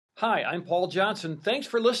Hi, I'm Paul Johnson. Thanks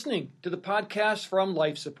for listening to the podcast from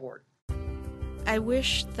Life Support. I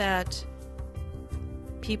wish that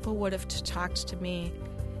people would have talked to me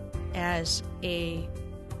as a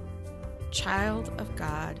child of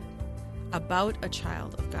God, about a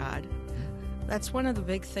child of God. That's one of the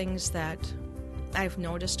big things that I've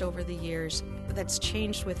noticed over the years that's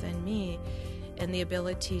changed within me, and the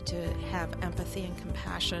ability to have empathy and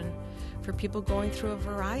compassion for people going through a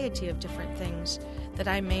variety of different things that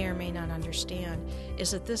I may or may not understand,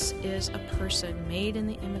 is that this is a person made in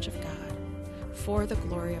the image of God for the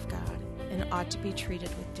glory of God and ought to be treated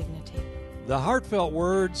with dignity. The heartfelt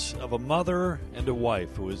words of a mother and a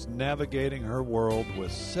wife who is navigating her world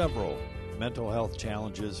with several mental health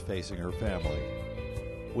challenges facing her family.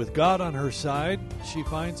 With God on her side, she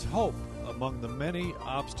finds hope among the many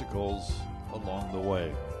obstacles along the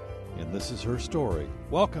way. And this is her story.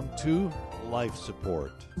 Welcome to Life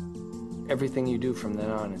Support. Everything you do from then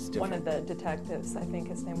on is different. One of the detectives, I think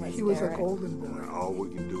his name was He was Derek. a golden boy. All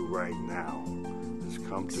we can do right now is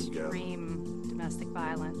come together. Extreme domestic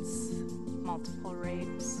violence, multiple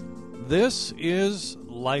rapes. This is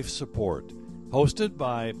Life Support, hosted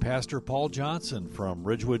by Pastor Paul Johnson from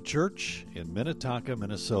Ridgewood Church in Minnetonka,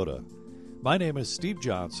 Minnesota. My name is Steve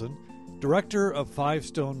Johnson, Director of Five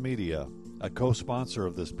Stone Media, a co-sponsor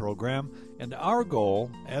of this program, and our goal,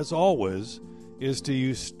 as always, is to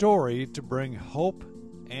use story to bring hope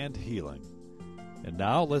and healing. And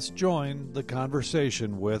now let's join the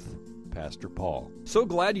conversation with Pastor Paul. So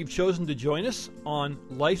glad you've chosen to join us on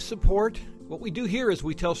Life Support. What we do here is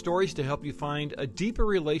we tell stories to help you find a deeper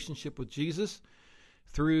relationship with Jesus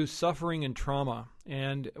through suffering and trauma.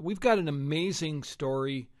 And we've got an amazing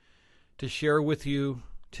story to share with you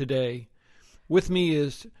today. With me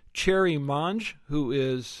is Cherry Monge, who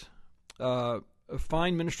is a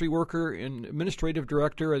fine ministry worker and administrative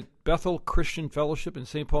director at Bethel Christian Fellowship in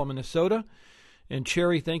St. Paul, Minnesota. And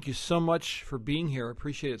Cherry, thank you so much for being here. I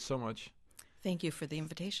appreciate it so much. Thank you for the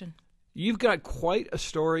invitation. You've got quite a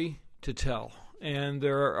story to tell, and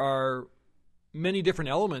there are many different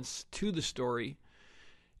elements to the story.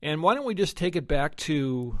 And why don't we just take it back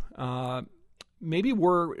to maybe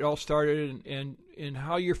where it all started and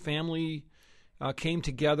how your family came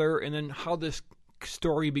together, and then how this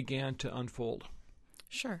story began to unfold.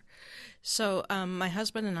 Sure. So my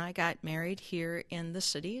husband and I got married here in the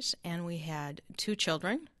cities, and we had 2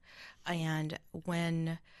 children. And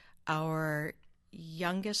when our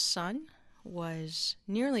youngest son was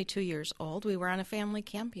nearly 2 years old, we were on a family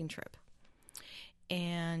camping trip.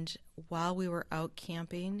 And while we were out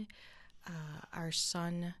camping, our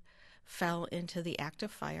son fell into the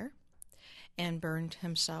active fire and burned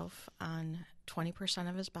himself on 20%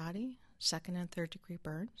 of his body, 2nd and 3rd degree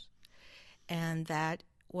burns. And that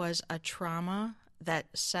was a trauma that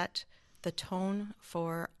set the tone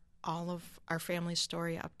for all of our family's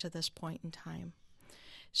story up to this point in time.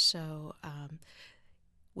 So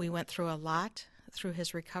we went through a lot through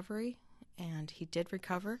his recovery, and he did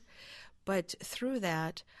recover. But through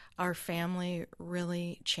that, our family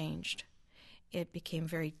really changed. It became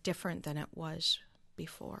very different than it was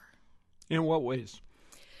before. In what ways?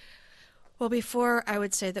 Well, before, I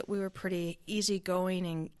would say that we were pretty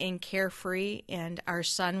easygoing and carefree, and our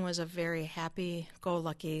son was a very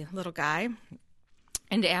happy-go-lucky little guy.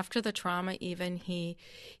 And after the trauma, even, he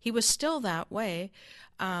was still that way,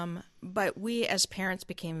 but we as parents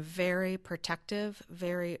became very protective,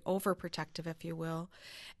 very overprotective, if you will.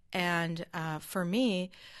 And for me,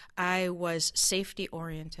 I was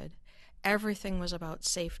safety-oriented. Everything was about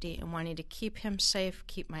safety and wanting to keep him safe,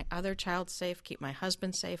 keep my other child safe, keep my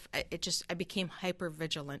husband safe. I became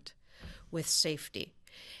hyper-vigilant with safety.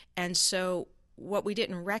 And so what we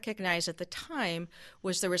didn't recognize at the time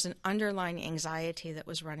was there was an underlying anxiety that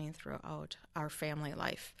was running throughout our family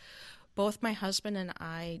life. Both my husband and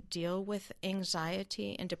I deal with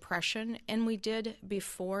anxiety and depression, and we did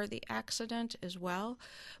before the accident as well.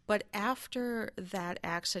 But after that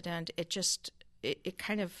accident, it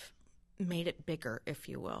kind of made it bigger, if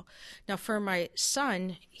you will. Now, for my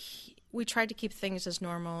son, we tried to keep things as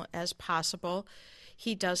normal as possible.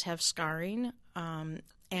 He does have scarring, and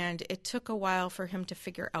it took a while for him to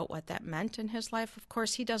figure out what that meant in his life. Of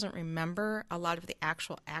course, he doesn't remember a lot of the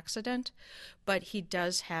actual accident, but he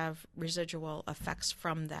does have residual effects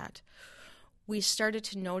from that. We started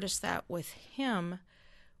to notice that with him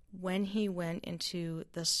when he went into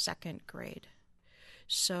the 2nd grade.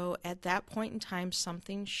 So at that point in time,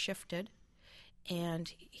 something shifted,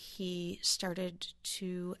 and he started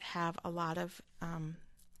to have a lot of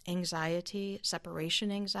anxiety,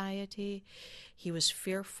 separation anxiety. He was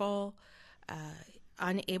fearful,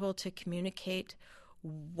 unable to communicate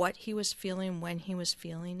what he was feeling, when he was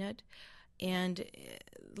feeling it, and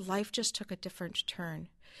life just took a different turn.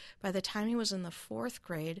 By the time he was in the 4th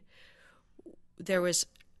grade, there was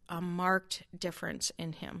a marked difference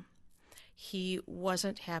in him. He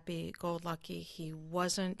wasn't happy-go-lucky. He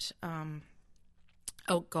wasn't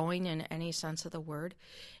outgoing in any sense of the word,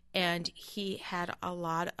 and he had a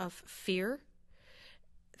lot of fear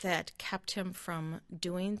that kept him from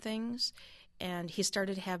doing things, and he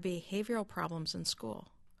started to have behavioral problems in school.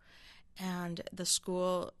 And the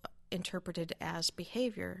school interpreted as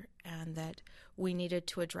behavior, and that we needed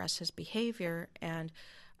to address his behavior, and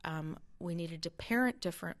we needed to parent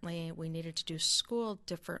differently, we needed to do school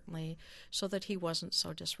differently so that he wasn't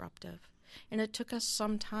so disruptive. And it took us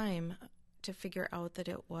some time to figure out that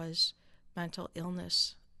it was mental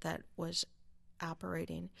illness that was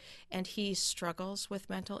operating. And he struggles with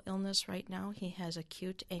mental illness right now. He has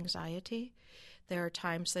acute anxiety. There are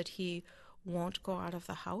times that he won't go out of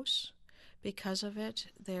the house because of it.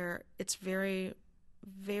 It's very,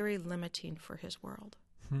 very limiting for his world.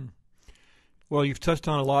 Well, you've touched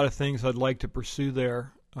on a lot of things I'd like to pursue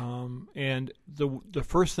there. And the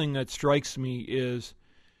first thing that strikes me is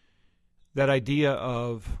that idea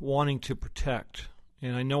of wanting to protect.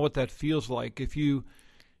 And I know what that feels like. If you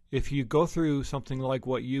go through something like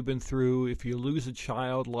what you've been through, if you lose a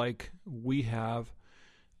child like we have,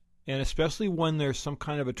 and especially when there's some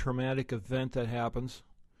kind of a traumatic event that happens,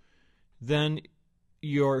 then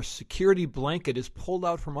your security blanket is pulled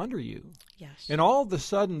out from under you. Yes. And all of a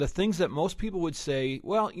sudden, the things that most people would say,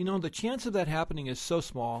 well, the chance of that happening is so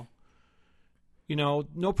small,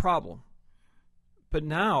 no problem. But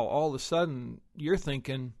now, all of a sudden, you're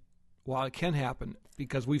thinking, well, it can happen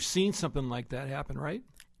because we've seen something like that happen, right?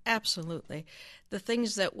 Absolutely. The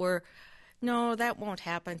things that were, no, that won't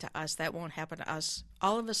happen to us, that won't happen to us,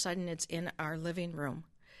 all of a sudden it's in our living room.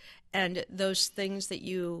 And those things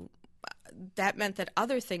that meant that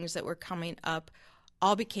other things that were coming up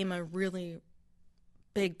all became a really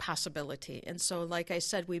big possibility. And so, like I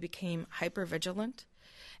said, we became hypervigilant,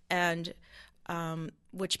 and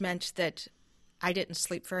which meant that I didn't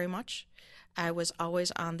sleep very much. I was always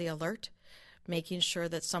on the alert, making sure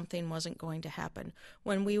that something wasn't going to happen.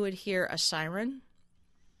 When we would hear a siren,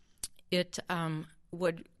 it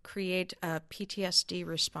would create a PTSD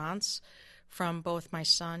response from both my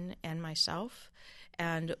son and myself.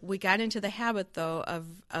 And we got into the habit, though,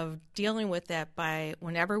 of dealing with that by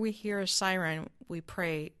whenever we hear a siren, we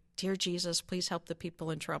pray, "Dear Jesus, please help the people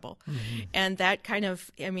in trouble." Mm-hmm. And that kind of,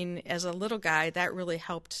 as a little guy, that really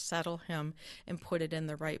helped settle him and put it in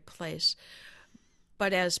the right place.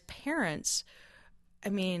 But as parents,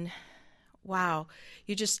 wow,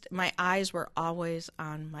 my eyes were always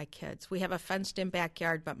on my kids. We have a fenced-in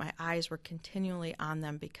backyard, but my eyes were continually on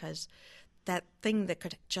them because that thing that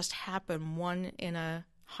could just happen, 1 in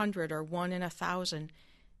 100 or 1 in 1,000,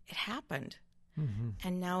 it happened. Mm-hmm.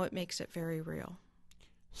 And now it makes it very real.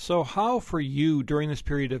 So how, for you, during this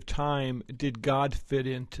period of time, did God fit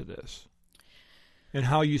into this? And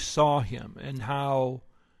how you saw him and how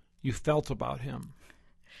you felt about him?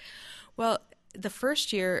 Well, the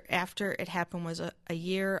first year after it happened was a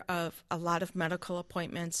year of a lot of medical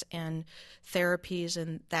appointments and therapies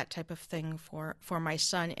and that type of thing for my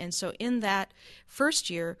son. And so in that first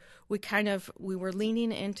year, we were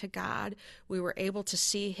leaning into God. We were able to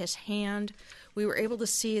see his hand. We were able to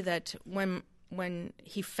see that when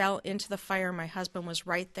he fell into the fire, my husband was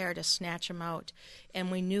right there to snatch him out. And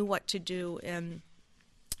we knew what to do. And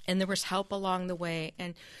there was help along the way.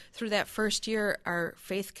 And through that first year, our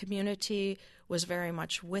faith community was very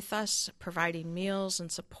much with us, providing meals and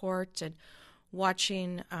support and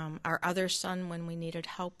watching our other son when we needed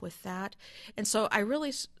help with that. And so I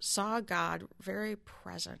really saw God very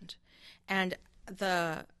present. And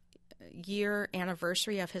the year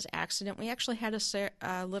anniversary of his accident, we actually had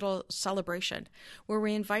a little celebration where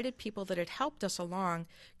we invited people that had helped us along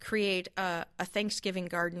create a Thanksgiving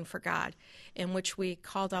garden for God, in which we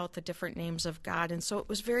called out the different names of God. And so it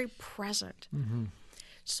was very present. Mm-hmm.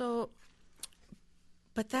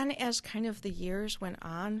 But then as kind of the years went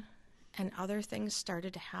on and other things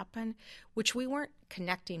started to happen, which we weren't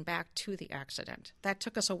connecting back to the accident. That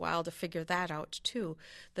took us a while to figure that out too,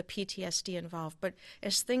 the PTSD involved. But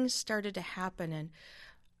as things started to happen and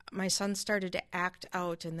my son started to act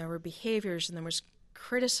out and there were behaviors and there was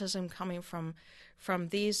criticism coming from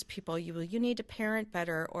these people, you need to parent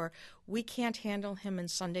better, or we can't handle him in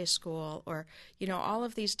Sunday school, or all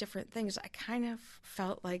of these different things, I kind of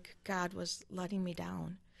felt like God was letting me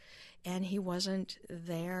down and he wasn't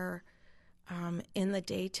there in the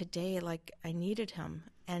day-to-day like I needed him.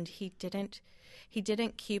 And he didn't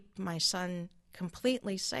keep my son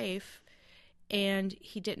completely safe, and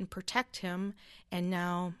he didn't protect him, and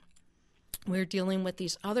now we're dealing with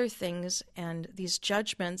these other things and these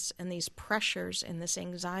judgments and these pressures and this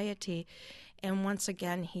anxiety, and once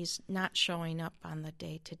again he's not showing up on the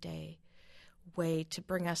day-to-day way to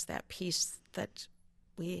bring us that peace that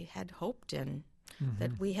we had hoped in,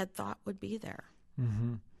 that we had thought would be there.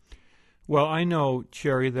 Well, I know,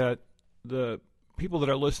 Cherry, that the people that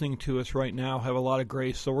are listening to us right now have a lot of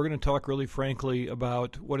grace, so we're going to talk really frankly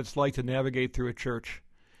about what it's like to navigate through a church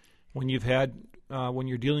when you've had, when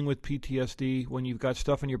you're dealing with PTSD, when you've got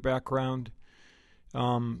stuff in your background.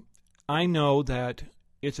 I know that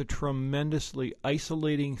it's a tremendously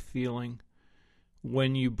isolating feeling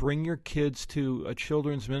when you bring your kids to a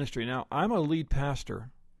children's ministry. Now, I'm a lead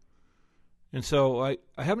pastor, and so I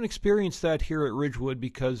haven't experienced that here at Ridgewood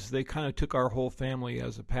because they kind of took our whole family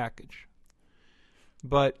as a package.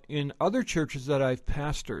 But in other churches that I've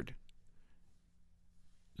pastored,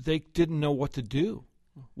 they didn't know what to do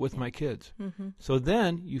with my kids. So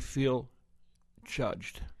then you feel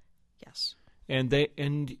judged. Yes. And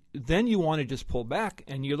then you want to just pull back,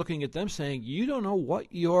 and you're looking at them saying, you don't know what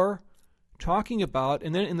you're talking about.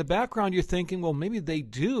 And then in the background you're thinking, well, maybe they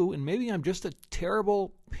do, and maybe I'm just a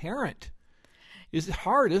terrible parent. It's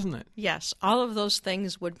hard, isn't it? Yes, all of those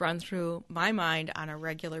things would run through my mind on a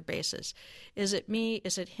regular basis. Is it me?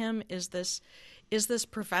 Is it him? Is this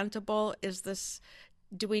preventable? What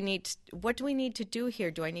do we need to do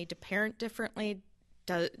here? Do I need to parent differently?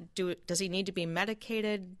 Does he need to be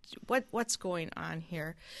medicated? What's going on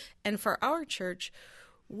here? And for our church,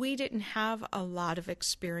 we didn't have a lot of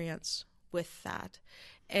experience with that.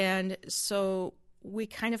 And so we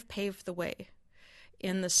kind of paved the way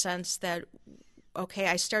in the sense that, okay,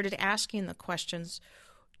 I started asking the questions,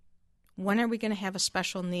 when are we going to have a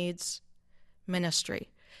special needs ministry?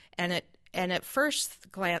 And at first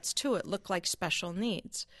glance, too, it looked like special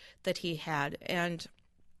needs that he had and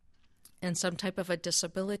some type of a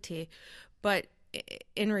disability. But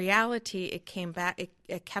in reality, it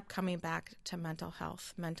kept coming back to mental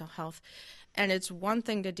health. And it's one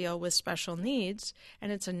thing to deal with special needs,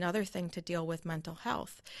 and it's another thing to deal with mental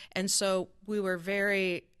health. And so we were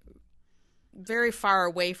very, very far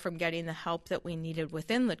away from getting the help that we needed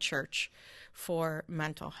within the church for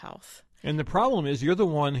mental health. And the problem is you're the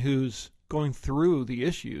one who's going through the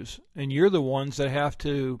issues, and you're the ones that have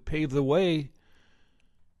to pave the way.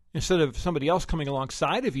 Instead of somebody else coming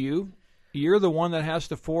alongside of you, you're the one that has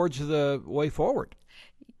to forge the way forward.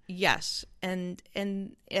 Yes, and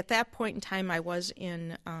at that point in time, I was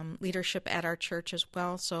in leadership at our church as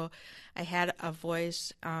well, so I had a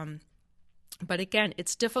voice. But again,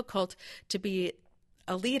 it's difficult to be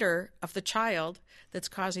a leader of the child that's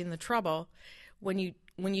causing the trouble when you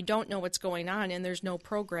don't know what's going on and there's no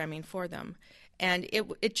programming for them. And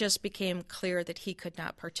it just became clear that he could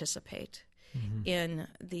not participate in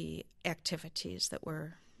the activities that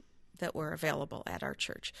were available at our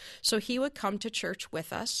church. So he would come to church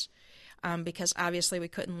with us because obviously we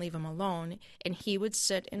couldn't leave him alone, and he would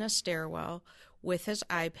sit in a stairwell with his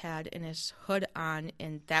iPad and his hood on,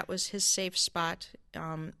 and that was his safe spot.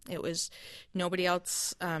 It was nobody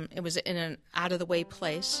else. It was in an out-of-the-way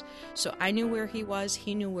place. So I knew where he was,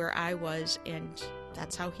 he knew where I was, and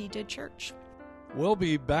that's how he did church. We'll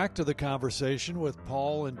be back to the conversation with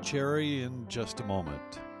Paul and Cherry in just a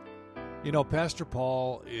moment. You know, Pastor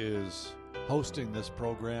Paul is hosting this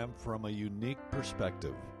program from a unique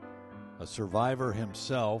perspective. A survivor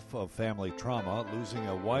himself of family trauma, losing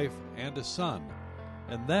a wife and a son.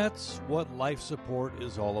 And that's what life support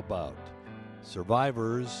is all about.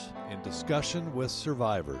 Survivors in discussion with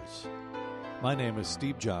survivors. My name is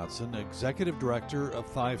Steve Johnson, Executive Director of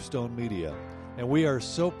Five Stone Media, and we are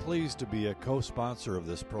so pleased to be a co-sponsor of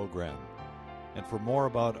this program. And for more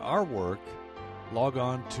about our work, log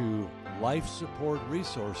on to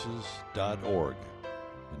lifesupportresources.org.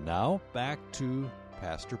 And now, back to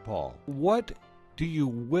Pastor Paul. What do you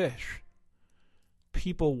wish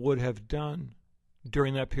people would have done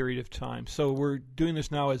during that period of time? So we're doing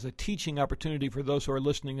this now as a teaching opportunity for those who are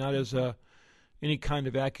listening, not as any kind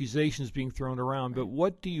of accusations being thrown around, but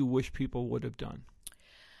what do you wish people would have done?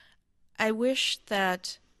 I wish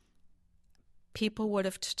that people would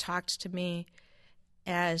have talked to me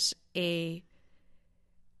as a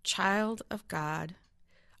child of God,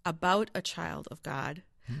 about a child of God.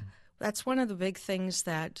 That's one of the big things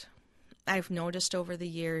that I've noticed over the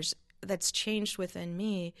years that's changed within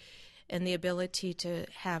me, and the ability to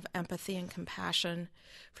have empathy and compassion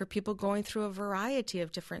for people going through a variety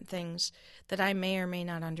of different things that I may or may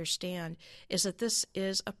not understand, is that this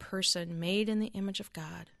is a person made in the image of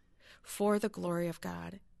God, for the glory of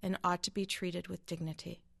God, and ought to be treated with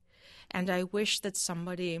dignity. And I wish that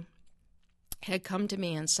somebody had come to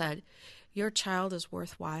me and said, "Your child is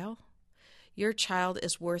worthwhile. Your child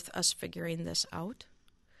is worth us figuring this out.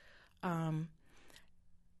 And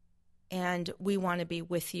we want to be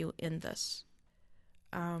with you in this."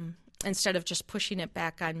 Instead of just pushing it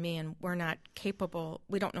back on me and we're not capable,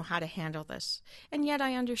 we don't know how to handle this. And yet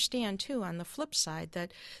I understand, too, on the flip side,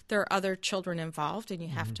 that there are other children involved and you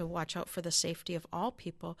have to watch out for the safety of all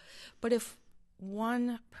people. But if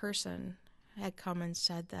one person had come and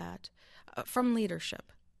said that, from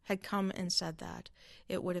leadership, had come and said that,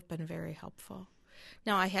 it would have been very helpful.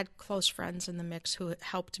 Now, I had close friends in the mix who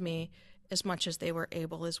helped me as much as they were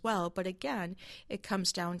able as well. But again, it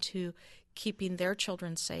comes down to keeping their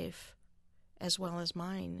children safe as well as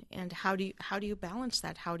mine. And how do you balance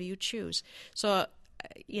that? How do you choose? So,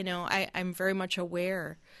 I'm very much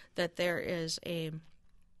aware that there is a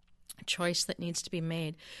choice that needs to be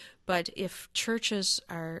made. But if churches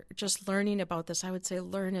are just learning about this, I would say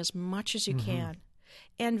learn as much as you can,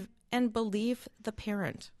 and believe the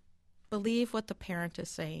parent. Believe what the parent is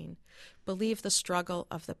saying. Believe the struggle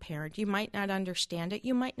of the parent. You might not understand it.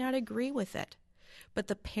 You might not agree with it. But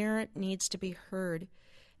the parent needs to be heard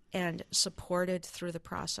and supported through the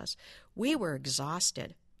process. We were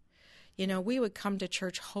exhausted. We would come to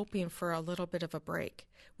church hoping for a little bit of a break.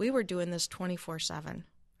 We were doing this 24/7.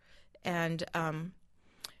 And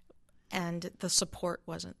the support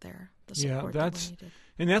wasn't there. The support that we needed.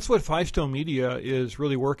 And that's what Five Stone Media is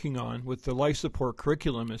really working on with the life support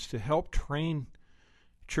curriculum, is to help train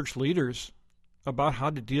church leaders about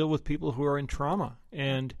how to deal with people who are in trauma.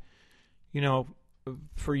 And,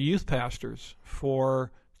 for youth pastors,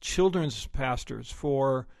 for children's pastors,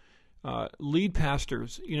 for lead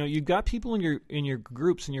pastors, you've got people in your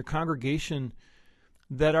groups, in your congregation,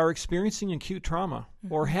 that are experiencing acute trauma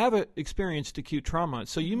or have experienced acute trauma.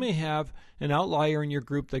 So you may have an outlier in your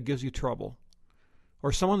group that gives you trouble,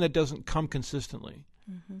 or someone that doesn't come consistently.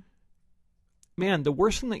 Man, the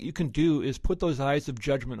worst thing that you can do is put those eyes of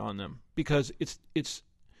judgment on them, because it's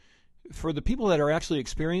for the people that are actually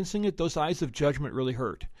experiencing it, those eyes of judgment really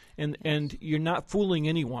hurt. And you're not fooling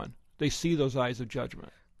anyone. They see those eyes of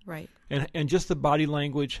judgment. Right. And just the body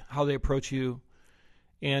language, how they approach you.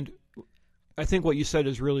 And I think what you said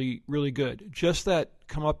is really, really good. Just that,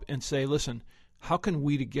 come up and say, listen, how can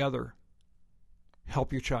we together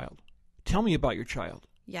help your child? Tell me about your child.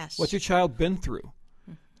 Yes. What's your child been through?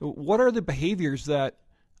 What are the behaviors that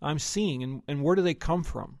I'm seeing, and where do they come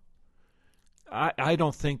from? I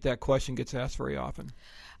don't think that question gets asked very often.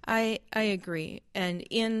 I agree.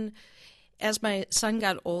 And as my son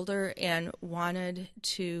got older and wanted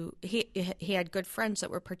to, he had good friends that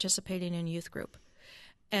were participating in youth group.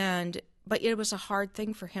 But it was a hard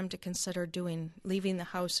thing for him to consider doing, leaving the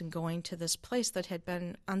house and going to this place that had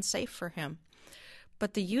been unsafe for him.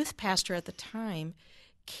 But the youth pastor at the time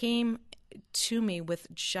came to me with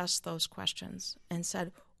just those questions and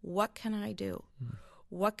said, what can I do?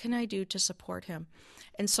 What can I do to support him?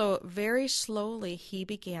 And so very slowly he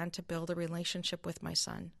began to build a relationship with my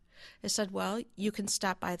son. I said, well, you can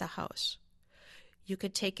stop by the house. You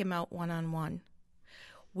could take him out one-on-one.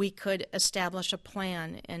 We could establish a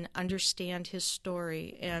plan and understand his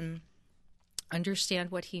story and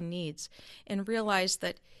understand what he needs, and realize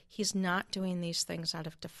that he's not doing these things out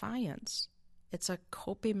of defiance. It's a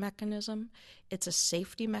coping mechanism. It's a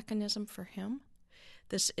safety mechanism for him.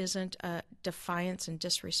 This isn't a defiance and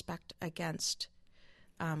disrespect against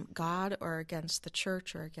God or against the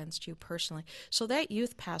church or against you personally. So that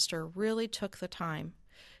youth pastor really took the time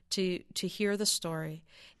to hear the story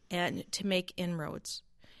and to make inroads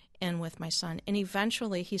in with my son. And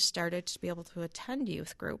eventually he started to be able to attend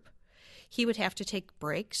youth group. He would have to take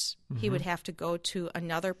breaks. He would have to go to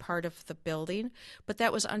another part of the building, but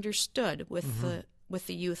that was understood with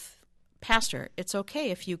the youth pastor. It's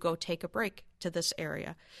okay if you go take a break to this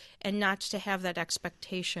area, and not to have that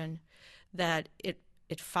expectation that it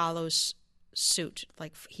follows suit,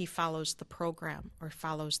 like he follows the program or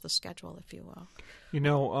follows the schedule, if you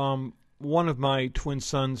will. One of my twin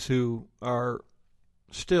sons who are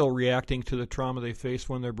still reacting to the trauma they faced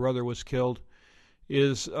when their brother was killed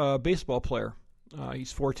is a baseball player.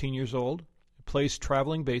 He's 14 years old, plays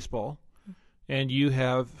traveling baseball, and you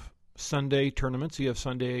have Sunday tournaments, you have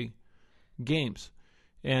Sunday games.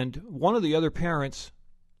 And one of the other parents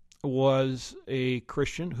was a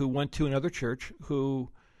Christian who went to another church who,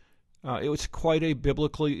 it was quite a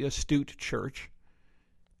biblically astute church,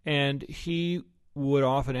 and he would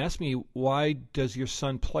often ask me, why does your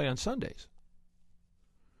son play on Sundays?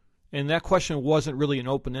 And that question wasn't really an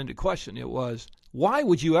open-ended question. It was, why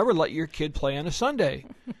would you ever let your kid play on a Sunday?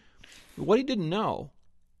 What he didn't know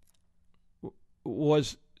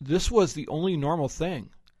was this was the only normal thing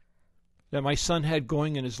that my son had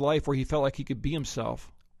going in his life where he felt like he could be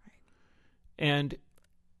himself. Right. And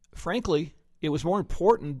frankly, it was more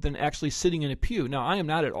important than actually sitting in a pew. Now, I am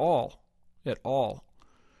not at all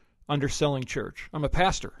underselling church. I'm a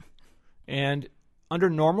pastor. And under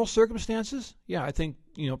normal circumstances, yeah, I think,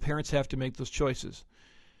 parents have to make those choices.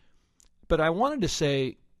 But I wanted to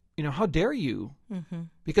say, how dare you? Mm-hmm.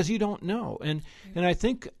 Because you don't know. And I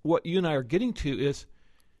think what you and I are getting to is,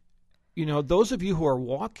 those of you who are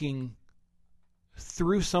walking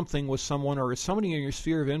through something with someone or somebody in your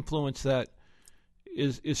sphere of influence that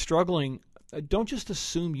is struggling, don't just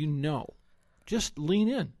assume you know. Just lean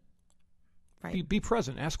in. Right. Be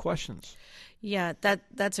present. Ask questions. Yeah,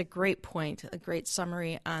 that's a great point, a great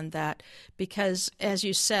summary on that, because as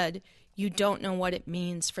you said, you don't know what it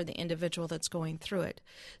means for the individual that's going through it.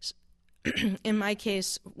 In my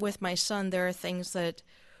case, with my son, there are things that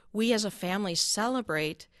we as a family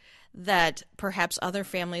celebrate that perhaps other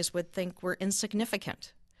families would think were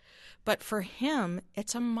insignificant. But for him,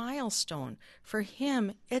 it's a milestone. For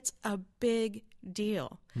him, it's a big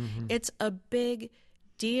deal. Mm-hmm. It's a big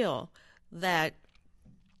deal that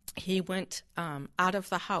he went out of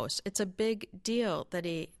the house. It's a big deal that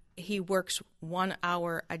he works 1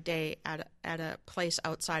 hour a day at a place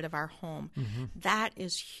outside of our home. Mm-hmm. That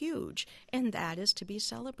is huge, and that is to be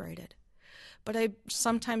celebrated. But I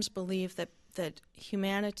sometimes believe that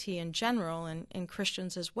humanity in general and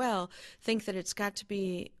Christians as well think that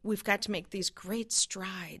we've got to make these great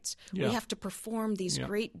strides. Yeah. We have to perform these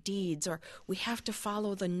great deeds, or we have to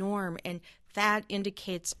follow the norm, and that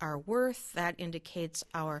indicates our worth, that indicates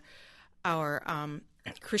our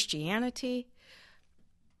Christianity.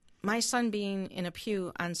 My son being in a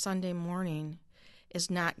pew on Sunday morning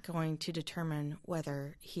is not going to determine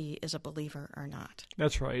whether he is a believer or not.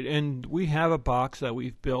 That's right. And we have a box that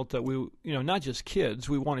we've built that we, not just kids,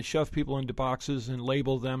 we want to shove people into boxes and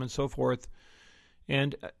label them and so forth.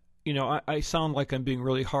 And, I sound like I'm being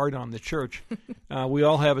really hard on the church. We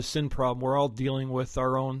all have a sin problem. We're all dealing with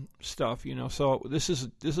our own stuff, So this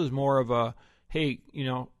is more of a, hey,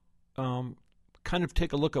 kind of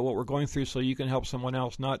take a look at what we're going through so you can help someone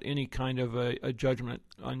else, not any kind of a judgment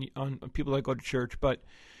on people that go to church. But,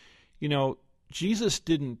 Jesus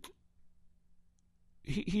didn't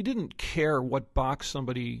he didn't care what box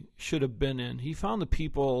somebody should have been in. He found the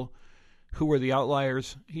people who were the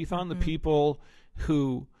outliers. He found the people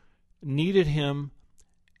who needed him.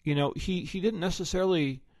 He didn't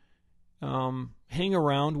necessarily hang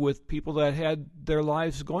around with people that had their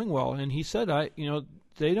lives going well. And he said,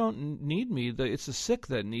 they don't need me. It's the sick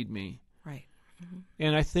that need me. Right. Mm-hmm.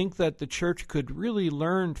 And I think that the church could really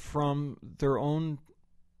learn from their own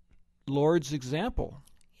Lord's example.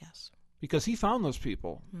 Yes. Because he found those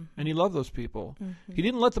people, and he loved those people. Mm-hmm. He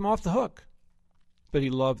didn't let them off the hook, but he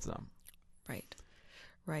loved them. Right.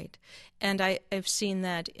 Right. And I've seen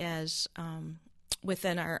that as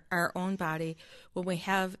within our own body, when we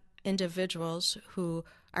have individuals who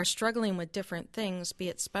are struggling with different things, be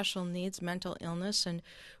it special needs, mental illness, and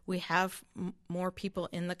we have more people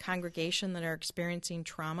in the congregation that are experiencing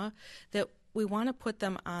trauma, that we want to put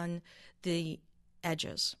them on the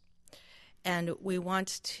edges. And we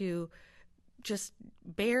want to just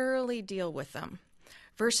barely deal with them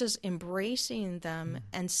versus embracing them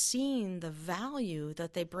and seeing the value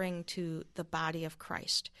that they bring to the body of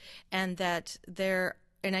Christ. And that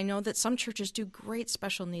and I know that some churches do great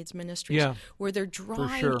special needs ministries where they're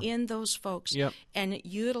drawing in those folks and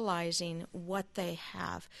utilizing what they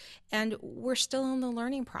have. And we're still in the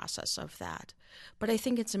learning process of that. But I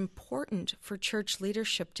think it's important for church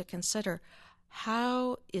leadership to consider,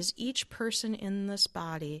 how is each person in this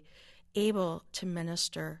body able to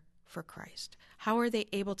minister for Christ? How are they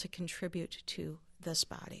able to contribute to this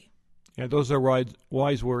body? Yeah, those are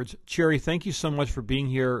wise words. Cherry, thank you so much for being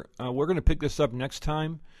here. We're going to pick this up next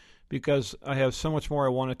time because I have so much more I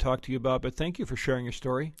want to talk to you about, but thank you for sharing your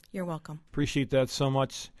story. You're welcome. Appreciate that so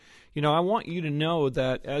much. I want you to know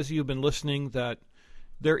that as you've been listening, that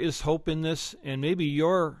there is hope in this, and maybe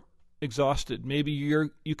you're exhausted. Maybe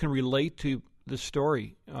you can relate to the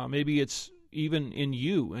story. Maybe it's even in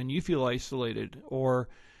you, and you feel isolated, or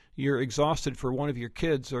you're exhausted for one of your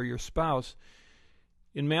kids or your spouse.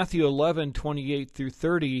 In Matthew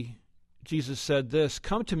 11:28-30, Jesus said this,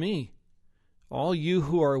 "Come to me, all you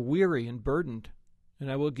who are weary and burdened,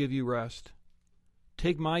 and I will give you rest.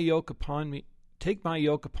 Take my yoke upon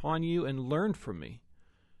you and learn from me,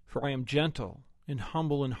 for I am gentle and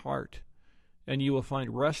humble in heart, and you will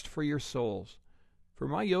find rest for your souls. For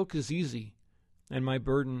my yoke is easy, and my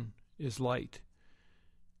burden is light."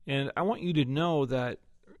 And I want you to know that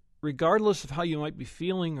regardless of how you might be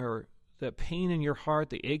feeling, or that pain in your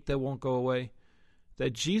heart, the ache that won't go away,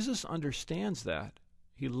 that Jesus understands that.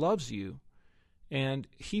 He loves you, and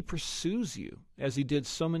he pursues you as he did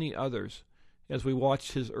so many others as we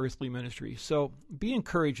watched his earthly ministry. So be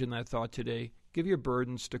encouraged in that thought today. Give your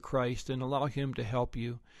burdens to Christ and allow him to help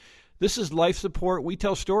you. This is Life Support. We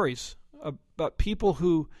tell stories about people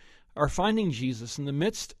who are finding Jesus in the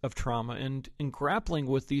midst of trauma and grappling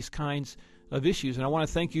with these kinds of issues. And I want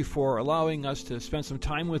to thank you for allowing us to spend some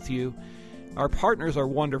time with you. Our partners are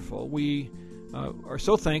wonderful. We are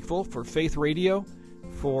so thankful for Faith Radio,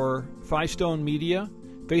 for Five Stone Media.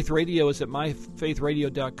 Faith Radio is at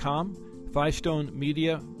myfaithradio.com. Five Stone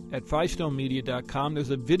Media at fivestonemedia.com. There's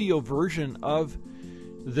a video version of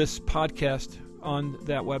this podcast on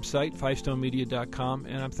that website, fivestonemedia.com.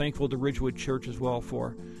 And I'm thankful to Ridgewood Church as well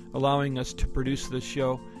for allowing us to produce this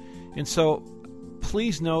show. And so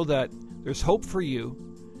please know that there's hope for you,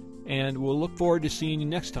 and we'll look forward to seeing you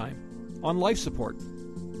next time on Life Support.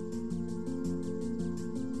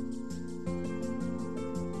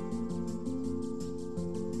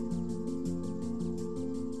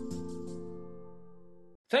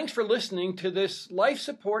 Thanks for listening to this Life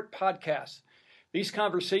Support podcast. These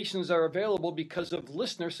conversations are available because of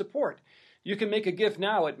listener support. You can make a gift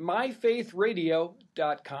now at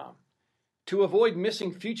myfaithradio.com. To avoid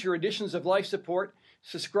missing future editions of Life Support,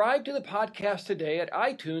 subscribe to the podcast today at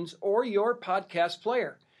iTunes or your podcast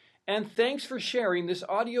player. And thanks for sharing this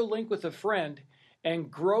audio link with a friend and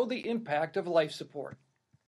grow the impact of Life Support.